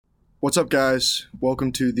What's up, guys?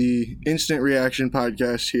 Welcome to the Instant Reaction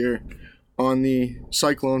Podcast here on the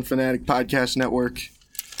Cyclone Fanatic Podcast Network.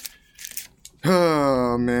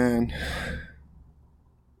 Oh, man.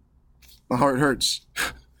 My heart hurts.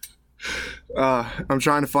 I'm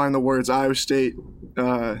trying to find the words. Iowa State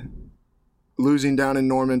losing down in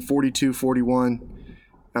Norman 42-41,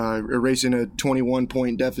 erasing a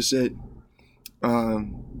 21-point deficit,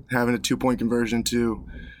 having a 2-point conversion to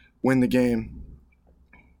win the game.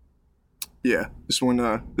 Yeah, this one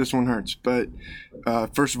hurts. But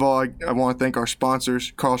first of all, I want to thank our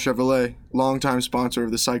sponsors, Karl Chevrolet, longtime sponsor of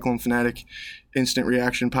the Cyclone Fanatic Instant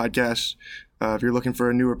Reaction Podcast. If you're looking for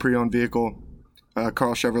a newer pre-owned vehicle,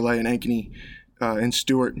 Karl Chevrolet in Ankeny and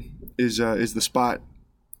Stewart is the spot.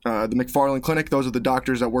 The McFarland Clinic, those are the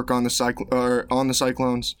doctors that work on the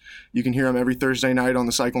Cyclones. You can hear them every Thursday night on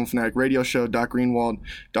the Cyclone Fanatic radio show. Doc Greenwald,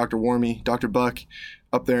 Dr. Wormy, Dr. Buck,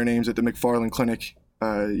 up there names at the McFarland Clinic.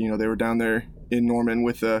 They were down there in Norman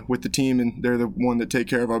with the team, and they're the one that take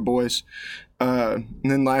care of our boys. And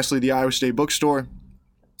then lastly, the Iowa State Bookstore.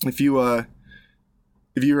 If you are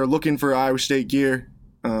looking for Iowa State gear,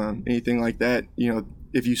 anything like that,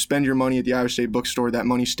 if you spend your money at the Iowa State Bookstore, that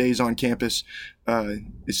money stays on campus.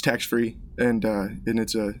 It's tax free, and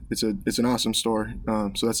it's an awesome store.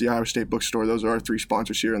 So that's the Iowa State Bookstore. Those are our three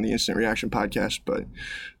sponsors here on the Instant Reaction Podcast. But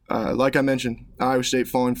like I mentioned, Iowa State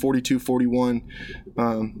falling 42-41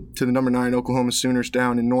 to the number 9 Oklahoma Sooners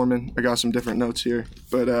down in Norman. I got some different notes here,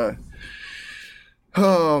 but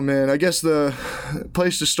oh man, I guess the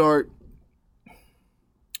place to start.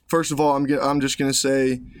 First of all, I'm just gonna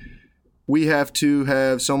say we have to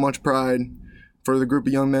have so much pride for the group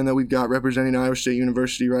of young men that we've got representing Iowa State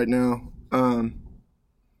University right now.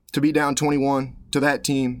 To be down 21 to that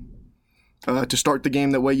team, to start the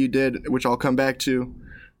game that way you did, which I'll come back to.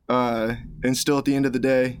 And still at the end of the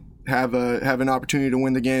day, have an opportunity to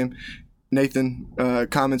win the game. Nathan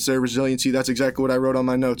comments there, resiliency. That's exactly what I wrote on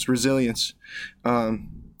my notes, resilience.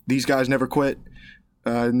 These guys never quit,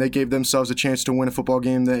 and they gave themselves a chance to win a football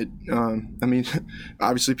game that,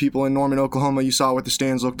 obviously people in Norman, Oklahoma, you saw what the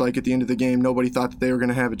stands looked like at the end of the game. Nobody thought that they were going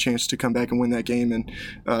to have a chance to come back and win that game,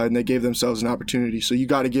 and they gave themselves an opportunity. So you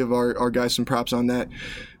got to give our guys some props on that.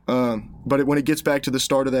 But when it gets back to the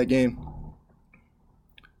start of that game,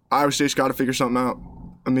 Iowa State's got to figure something out.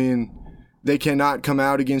 They cannot come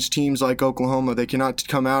out against teams like Oklahoma. They cannot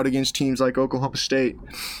come out against teams like Oklahoma State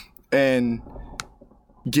and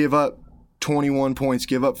give up 21 points,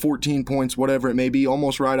 give up 14 points, whatever it may be,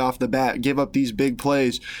 almost right off the bat, give up these big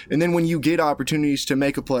plays. And then when you get opportunities to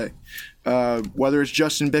make a play, whether it's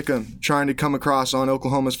Justin Bickham trying to come across on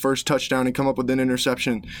Oklahoma's first touchdown and come up with an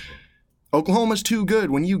interception, Oklahoma's too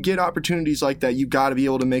good. When you get opportunities like that, you got to be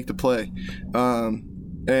able to make the play.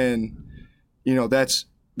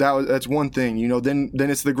 That's one thing. Then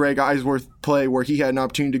it's the Greg Eisworth play where he had an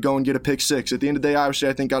opportunity to go and get a pick six. At the end of the day, Iowa State,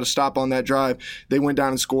 I think, got a stop on that drive. They went down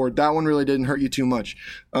and scored. That one really didn't hurt you too much.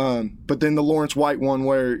 But then the Lawrence White one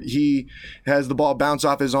where he has the ball bounce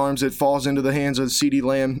off his arms, it falls into the hands of CeeDee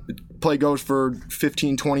Lamb. Play goes for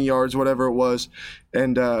 15, 20 yards, whatever it was.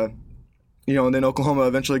 And then Oklahoma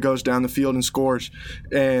eventually goes down the field and scores.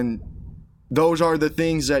 And those are the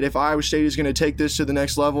things that if Iowa State is going to take this to the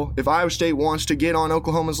next level, if Iowa State wants to get on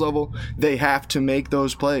Oklahoma's level, they have to make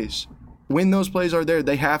those plays. When those plays are there,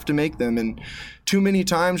 they have to make them. And too many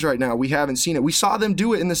times right now, we haven't seen it. We saw them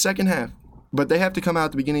do it in the second half, but they have to come out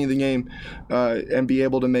at the beginning of the game and be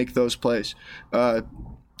able to make those plays.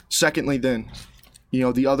 Secondly, then,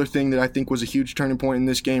 the other thing that I think was a huge turning point in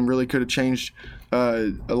this game, really could have changed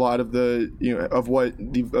a lot of of what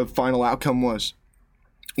the final outcome was.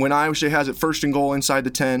 When Iowa State has it first and goal inside the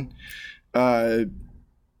 10,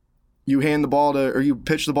 you hand the ball you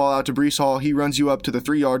pitch the ball out to Breece Hall. He runs you up to the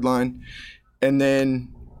 3-yard line. And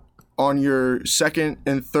then on your second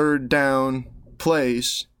and third down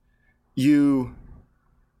plays, you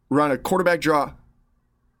run a quarterback draw.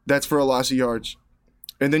 That's for a loss of yards.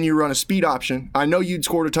 And then you run a speed option. I know you'd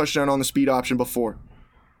scored a touchdown on the speed option before.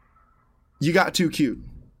 You got too cute.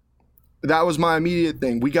 That was my immediate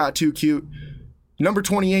thing. We got too cute. Number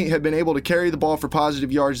 28 had been able to carry the ball for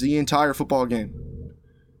positive yards the entire football game.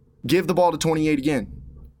 Give the ball to 28 again.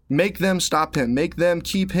 Make them stop him. Make them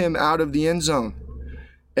keep him out of the end zone.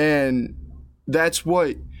 And that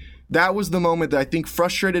was the moment that I think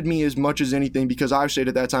frustrated me as much as anything, because Iowa State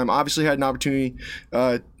at that time obviously had an opportunity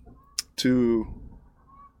I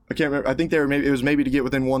can't remember. I think it was maybe to get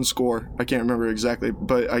within one score. I can't remember exactly,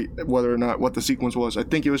 but whether or not what the sequence was. I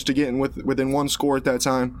think it was to get within one score at that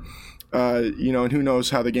time. And who knows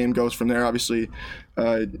how the game goes from there. Obviously,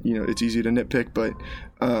 it's easy to nitpick, but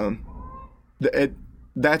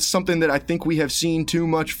that's something that I think we have seen too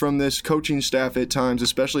much from this coaching staff at times,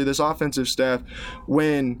 especially this offensive staff.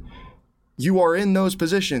 When you are in those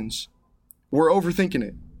positions, we're overthinking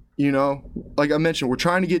it. Like I mentioned, we're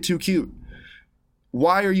trying to get too cute.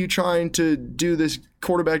 Why are you trying to do this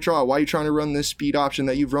quarterback draw? Why are you trying to run this speed option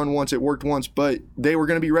that you've run once? It worked once, but they were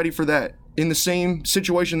going to be ready for that in the same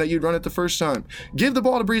situation that you'd run it the first time. Give the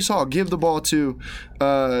ball to Breece Hall. Give the ball to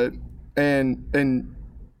and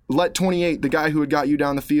let 28, the guy who had got you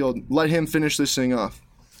down the field, let him finish this thing off.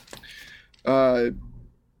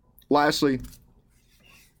 Lastly,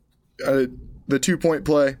 the 2-point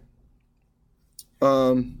play.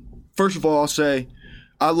 First of all, I'll say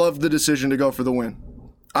I love the decision to go for the win.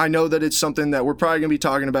 I know that it's something that we're probably going to be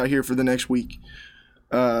talking about here for the next week.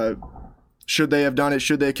 Should they have done it?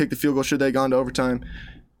 Should they have kicked the field goal? Should they have gone to overtime?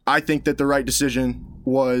 I think that the right decision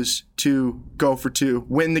was to go for 2,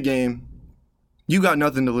 win the game. You got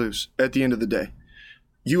nothing to lose at the end of the day.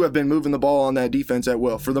 You have been moving the ball on that defense at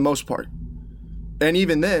will for the most part. And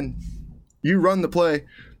even then, you run the play.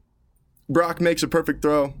 Brock makes a perfect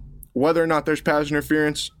throw. Whether or not there's pass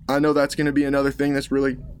interference, I know that's going to be another thing that's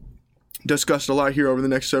really discussed a lot here over the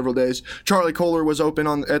next several days. Charlie Kolar was open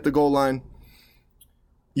at the goal line.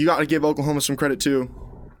 You got to give Oklahoma some credit too.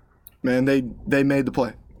 Man, they made the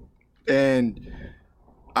play. And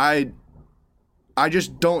I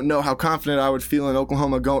just don't know how confident I would feel in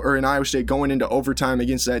in Iowa State going into overtime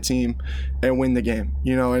against that team and win the game.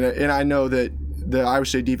 And I know that the Iowa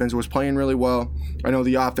State defense was playing really well. I know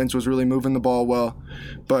the offense was really moving the ball well.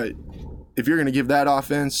 But if you're going to give that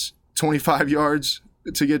offense 25 yards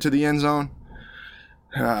to get to the end zone,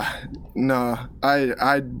 no,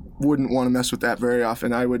 I wouldn't want to mess with that very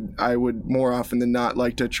often. I would more often than not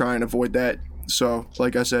like to try and avoid that. So,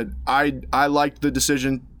 like I said, I liked the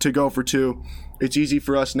decision to go for 2. It's easy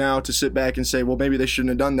for us now to sit back and say, well, maybe they shouldn't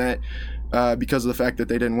have done that because of the fact that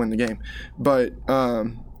they didn't win the game. But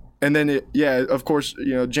and then of course,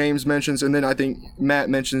 James mentions, and then I think Matt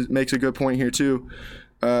makes a good point here too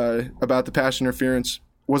about the pass interference.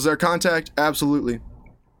 Was there contact? Absolutely.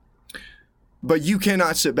 But you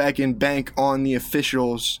cannot sit back and bank on the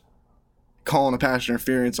officials calling a pass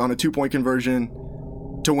interference on a 2-point conversion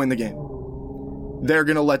to win the game. They're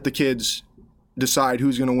going to let the kids decide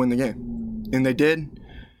who's going to win the game. And they did.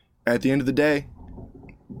 At the end of the day,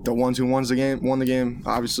 the ones who won the game,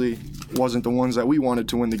 obviously wasn't the ones that we wanted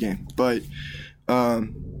to win the game. But,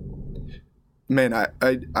 man,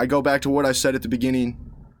 I go back to what I said at the beginning.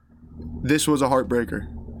 This was a heartbreaker.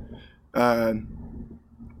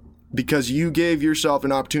 Because you gave yourself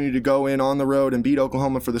an opportunity to go in on the road and beat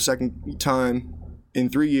Oklahoma for the second time in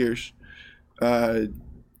 3 years.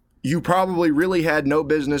 You probably really had no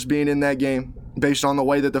business being in that game based on the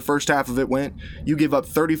way that the first half of it went. You give up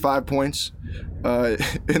 35 points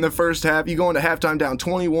in the first half. You go into halftime down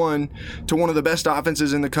 21 to one of the best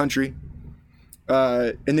offenses in the country.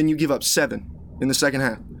 And then you give up 7 in the second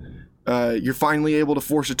half. You're finally able to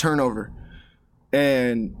force a turnover.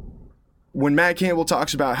 And when Matt Campbell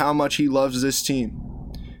talks about how much he loves this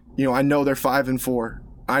team, I know they're 5-4.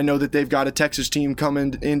 I know that they've got a Texas team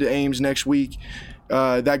coming into Ames next week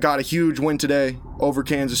that got a huge win today over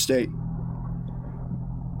Kansas State.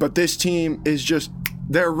 But this team is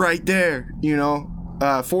they're right there,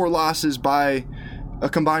 4 losses by a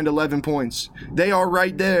combined 11 points. They are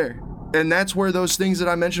right there. And that's where those things that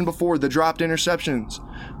I mentioned before, the dropped interceptions,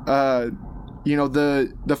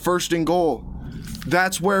 the first and goal,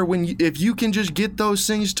 that's where if you can just get those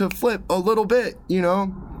things to flip a little bit, then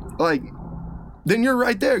you're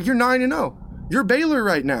right there. You're 9-0. You're Baylor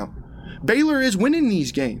right now. Baylor is winning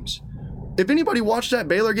these games. If anybody watched that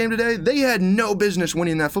Baylor game today, they had no business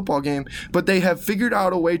winning that football game, but they have figured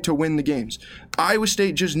out a way to win the games. Iowa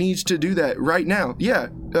State just needs to do that right now. Yeah,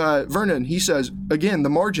 Vernon, he says, again, the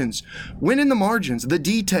margins. Win in the margins, the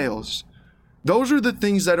details. Those are the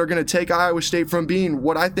things that are going to take Iowa State from being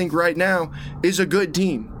what I think right now is a good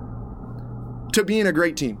team to being a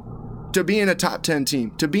great team, to being a top 10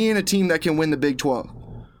 team, to being a team that can win the Big 12.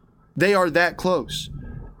 They are that close.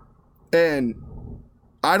 And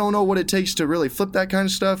I don't know what it takes to really flip that kind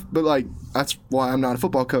of stuff, but that's why I'm not a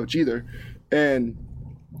football coach either. And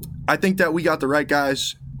I think that we got the right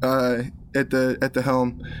guys at the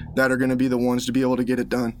helm that are going to be the ones to be able to get it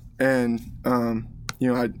done. And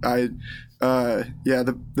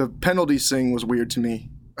the penalties thing was weird to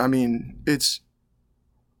me. I mean,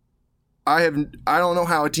 I don't know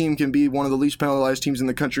how a team can be one of the least penalized teams in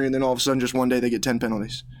the country and then all of a sudden just one day they get 10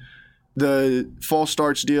 penalties. The false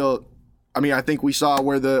starts deal, I think we saw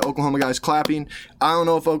where the Oklahoma guys clapping. I don't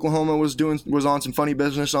know if Oklahoma was on some funny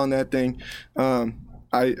business on that thing.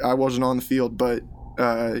 I wasn't on the field, but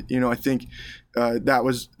I think that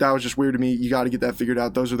was just weird to me. You got to get that figured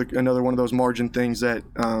out. Those are another one of those margin things that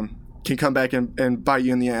can come back and bite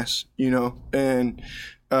you in the ass, And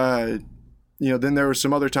then there were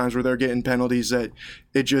some other times where they're getting penalties that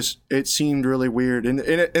it seemed really weird,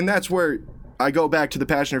 and that's where I go back to the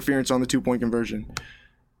pass interference on the 2-point conversion.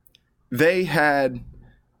 They had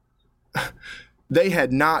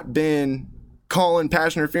not been calling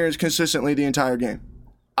pass interference consistently the entire game.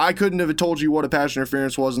 I couldn't have told you what a pass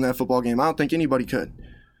interference was in that football game. I don't think anybody could.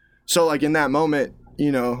 So, in that moment,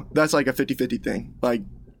 that's like a 50-50 thing. I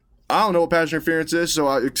don't know what pass interference is, so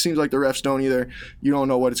it seems like the refs don't either. You don't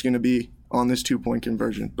know what it's going to be on this 2-point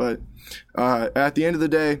conversion. But at the end of the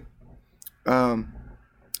day,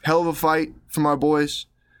 hell of a fight from our boys.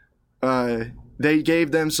 They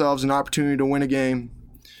gave themselves an opportunity to win a game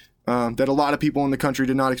that a lot of people in the country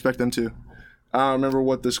did not expect them to. I don't remember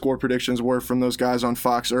what the score predictions were from those guys on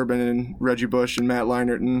Fox, Urban and Reggie Bush and Matt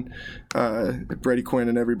Leinart and Brady Quinn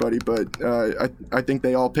and everybody, but I think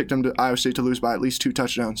they all picked them to Iowa State to lose by at least 2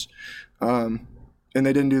 touchdowns. And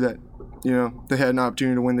they didn't do that. They had an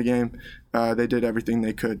opportunity to win the game. They did everything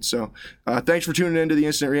they could. So thanks for tuning into the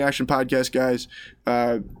Instant Reaction Podcast, guys.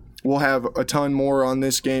 We'll have a ton more on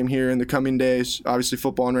this game here in the coming days. Obviously,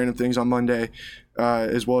 football and random things on Monday,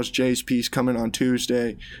 as well as Jay's piece coming on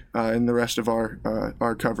Tuesday, and the rest of our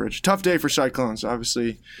coverage. Tough day for Cyclones,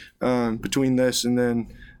 obviously, between this and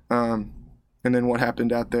then what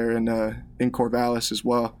happened out there in Corvallis as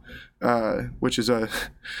well, which is a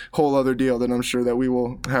whole other deal that I'm sure that we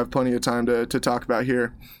will have plenty of time to talk about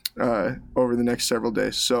here over the next several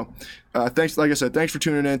days. So thanks, like I said, thanks for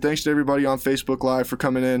tuning in. Thanks to everybody on Facebook Live for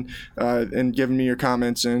coming in and giving me your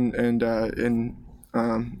comments and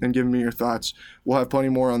giving me your thoughts. We'll have plenty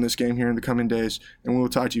more on this game here in the coming days, and we'll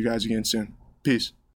talk to you guys again soon. Peace.